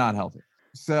looking, not healthy.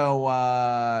 So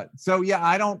yeah,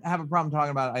 I don't have a problem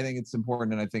talking about it. I think it's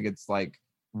important, and I think it's like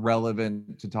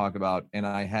relevant to talk about. And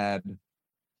I had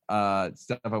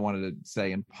stuff I wanted to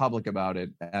say in public about it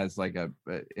as like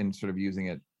in sort of using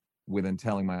it within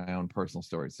telling my own personal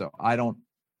stories. So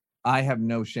I have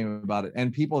no shame about it.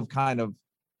 And people have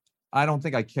I don't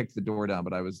think I kicked the door down,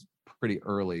 but I was pretty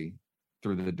early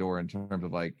through the door in terms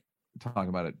of like talking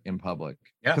about it in public.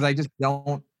 Yeah. Because I just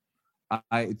don't,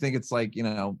 I think it's like, you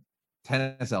know,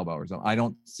 tennis elbow or something. I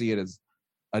don't see it as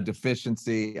a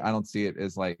deficiency. I don't see it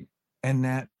as like, and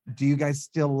that, do you guys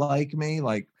still like me?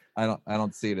 Like, I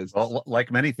don't see it as, well,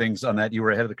 like many things on that, you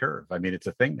were ahead of the curve. I mean, it's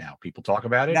a thing now. People talk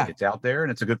about it. Yeah. It's out there,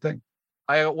 and it's a good thing.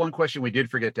 I got one question we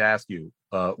did forget to ask you,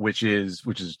 which is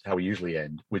how we usually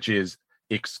end, which is,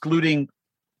 excluding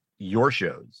your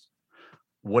shows,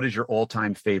 what is your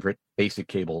all-time favorite basic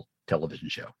cable television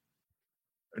show?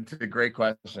 It's a great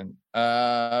question.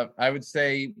 I would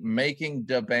say Making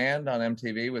the Band on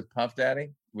MTV with Puff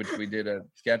Daddy, which we did a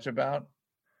sketch about.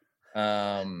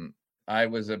 I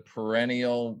was a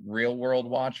perennial Real World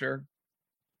watcher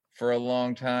for a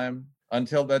long time,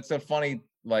 until that's a funny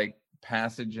like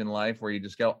passage in life where you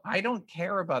just go, I don't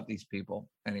care about these people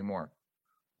anymore.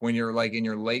 When you're like in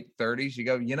your late 30s, you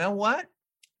go, you know what?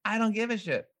 I don't give a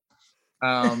shit.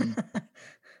 And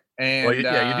well,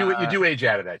 you do age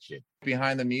out of that shit.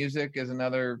 Behind the Music is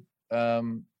another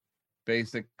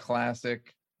basic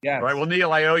classic. Yeah. All right. Well,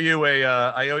 Neal, I owe you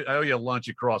a lunch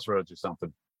at Crossroads or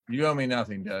something. You owe me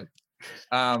nothing, Doug.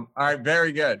 All right.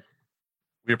 Very good.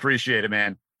 We appreciate it,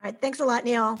 man. All right. Thanks a lot,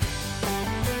 Neal.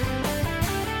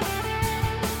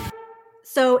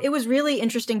 So it was really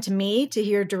interesting to me to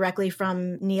hear directly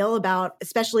from Neal about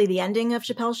especially the ending of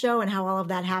Chappelle's show and how all of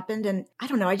that happened. And I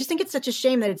don't know, I just think it's such a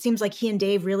shame that it seems like he and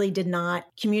Dave really did not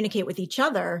communicate with each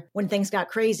other when things got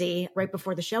crazy right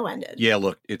before the show ended. Yeah,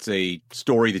 look, it's a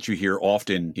story that you hear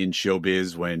often in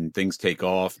showbiz when things take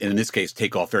off. And in this case,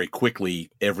 take off very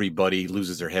quickly. Everybody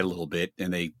loses their head a little bit,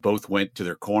 and they both went to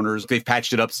their corners. They've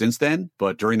patched it up since then,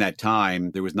 but during that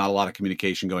time, there was not a lot of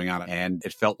communication going on, and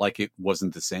it felt like it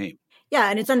wasn't the same. Yeah,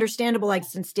 and it's understandable, like,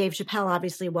 since Dave Chappelle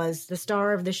obviously was the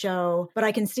star of the show, but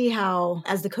I can see how,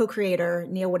 as the co-creator,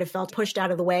 Neal would have felt pushed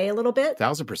out of the way a little bit.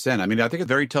 1,000%. I mean, I think a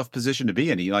very tough position to be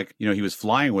in. He was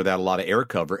flying without a lot of air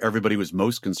cover. Everybody was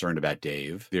most concerned about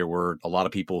Dave. There were a lot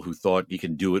of people who thought he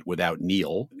can do it without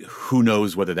Neal. Who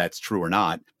knows whether that's true or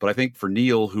not? But I think for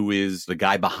Neal, who is the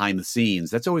guy behind the scenes,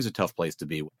 that's always a tough place to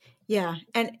be. Yeah.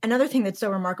 And another thing that's so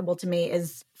remarkable to me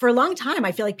is for a long time,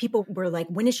 I feel like people were like,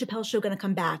 when is Chappelle's show going to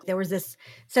come back? There was this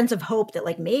sense of hope that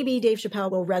like maybe Dave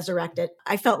Chappelle will resurrect it.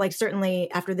 I felt like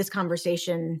certainly after this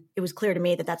conversation, it was clear to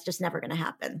me that that's just never going to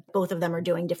happen. Both of them are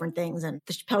doing different things, and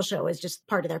the Chappelle show is just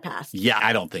part of their past. Yeah,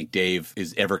 I don't think Dave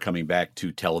is ever coming back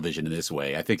to television in this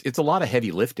way. I think it's a lot of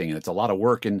heavy lifting and it's a lot of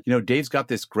work. And, Dave's got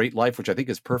this great life, which I think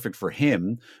is perfect for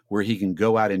him, where he can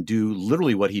go out and do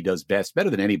literally what he does best, better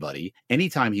than anybody,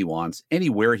 anytime he wants,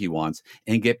 anywhere he wants,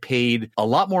 and get paid a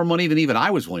lot more money than even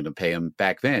I was willing to pay him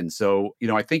back then. So,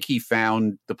 I think he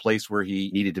found the place where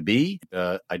he needed to be.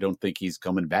 I don't think he's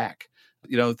coming back.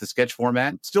 The sketch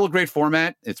format, still a great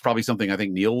format. It's probably something I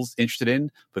think Neal's interested in.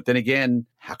 But then again,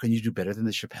 how can you do better than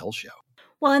the Chappelle Show?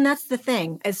 Well, and that's the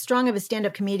thing. As strong of a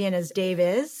stand-up comedian as Dave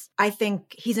is, I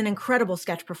think he's an incredible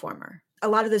sketch performer. A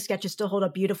lot of those sketches still hold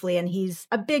up beautifully, and he's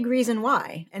a big reason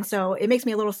why. And so it makes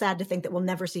me a little sad to think that we'll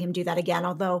never see him do that again,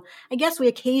 although I guess we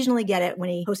occasionally get it when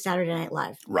he hosts Saturday Night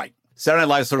Live. Right. Saturday Night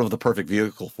Live is sort of the perfect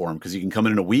vehicle for him because you can come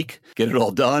in a week, get it all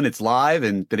done, it's live,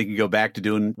 and then he can go back to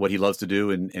doing what he loves to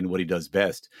do and what he does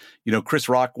best. Chris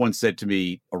Rock once said to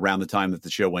me around the time that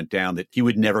the show went down that he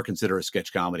would never consider a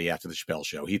sketch comedy after the Chappelle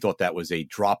Show. He thought that was a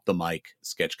drop the mic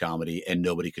sketch comedy, and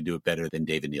nobody could do it better than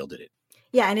Dave and Neal did it.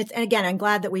 Yeah, and again, I'm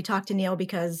glad that we talked to Neal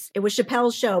because it was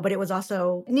Chappelle's show, but it was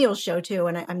also Neal's show too,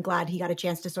 and I'm glad he got a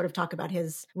chance to sort of talk about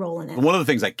his role in it. One of the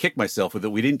things I kicked myself with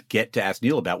that we didn't get to ask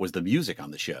Neal about was the music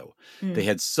on the show. They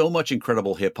had so much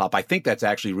incredible hip hop. I think that's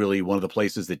actually really one of the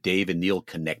places that Dave and Neal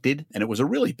connected, and it was a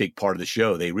really big part of the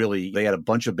show. They had a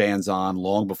bunch of bands on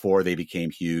long before they became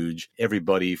huge.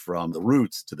 Everybody from the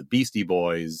Roots to the Beastie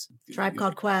Boys, Tribe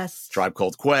Called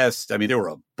Quest. I mean, there were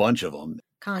a bunch of them.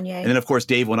 Kanye. And then, of course,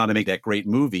 Dave went on to make that great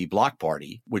movie, Block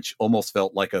Party, which almost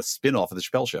felt like a spin-off of the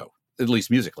Chappelle Show, at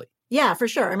least musically. Yeah, for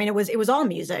sure. I mean, it was all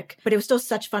music, but it was still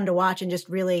such fun to watch and just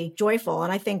really joyful.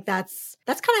 And I think that's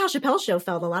kind of how Chappelle's show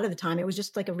felt a lot of the time. It was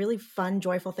just like a really fun,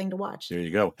 joyful thing to watch. There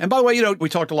you go. And by the way, we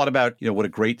talked a lot about, what a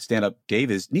great stand-up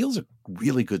Dave is. Neal's a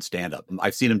really good stand-up.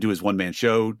 I've seen him do his one-man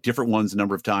show, different ones a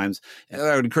number of times. And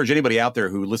I would encourage anybody out there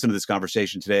who listened to this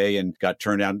conversation today and got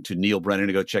turned on to Neal Brennan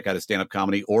to go check out his stand-up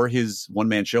comedy or his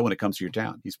one-man show when it comes to your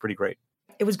town. He's pretty great.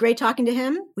 It was great talking to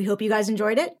him. We hope you guys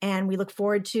enjoyed it, and we look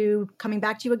forward to coming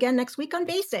back to you again next week on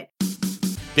Basic.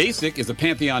 Basic is a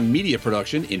Pantheon media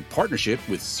production in partnership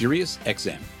with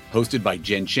SiriusXM. Hosted by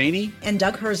Jen Chaney and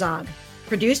Doug Herzog.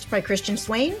 Produced by Christian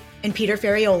Swain and Peter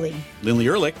Ferrioli. Lindley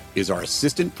Ehrlich is our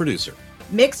assistant producer.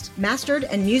 Mixed, mastered,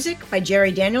 and music by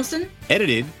Jerry Danielson.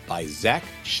 Edited by Zach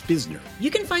Spizner. You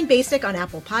can find Basic on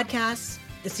Apple Podcasts,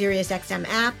 the SiriusXM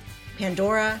app,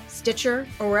 Pandora, Stitcher,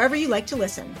 or wherever you like to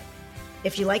listen.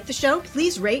 If you like the show,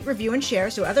 please rate, review, and share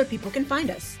so other people can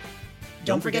find us.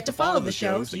 Don't forget to follow the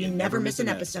show so you never miss an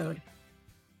episode.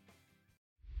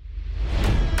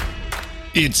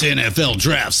 It's NFL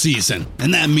draft season,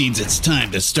 and that means it's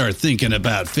time to start thinking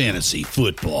about fantasy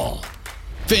football.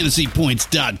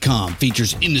 FantasyPoints.com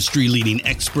features industry-leading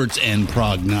experts and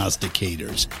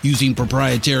prognosticators using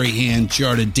proprietary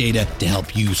hand-charted data to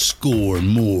help you score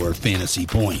more fantasy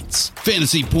points.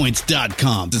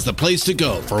 FantasyPoints.com is the place to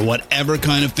go for whatever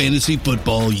kind of fantasy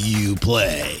football you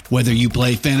play. Whether you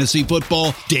play fantasy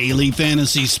football, daily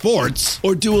fantasy sports,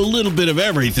 or do a little bit of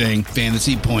everything,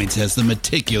 Fantasy Points has the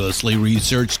meticulously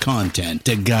researched content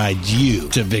to guide you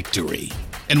to victory.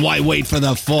 And why wait for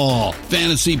the fall?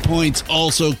 Fantasy Points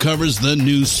also covers the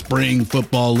new spring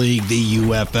football league, the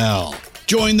UFL.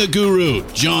 Join the guru,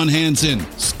 John Hansen,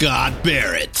 Scott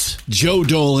Barrett, Joe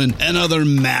Dolan, and other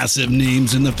massive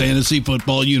names in the fantasy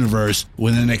football universe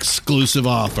with an exclusive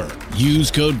offer.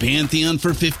 Use code Pantheon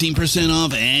for 15%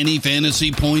 off any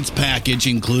Fantasy Points package,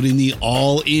 including the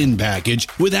all-in package,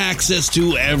 with access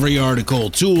to every article,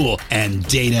 tool, and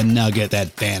data nugget that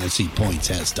Fantasy Points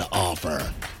has to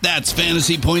offer. That's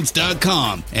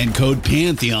FantasyPoints.com and code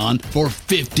Pantheon for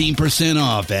 15%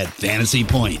 off at Fantasy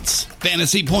Points.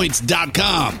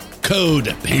 FantasyPoints.com,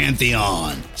 code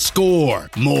Pantheon.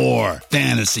 Score more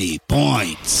fantasy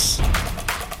points.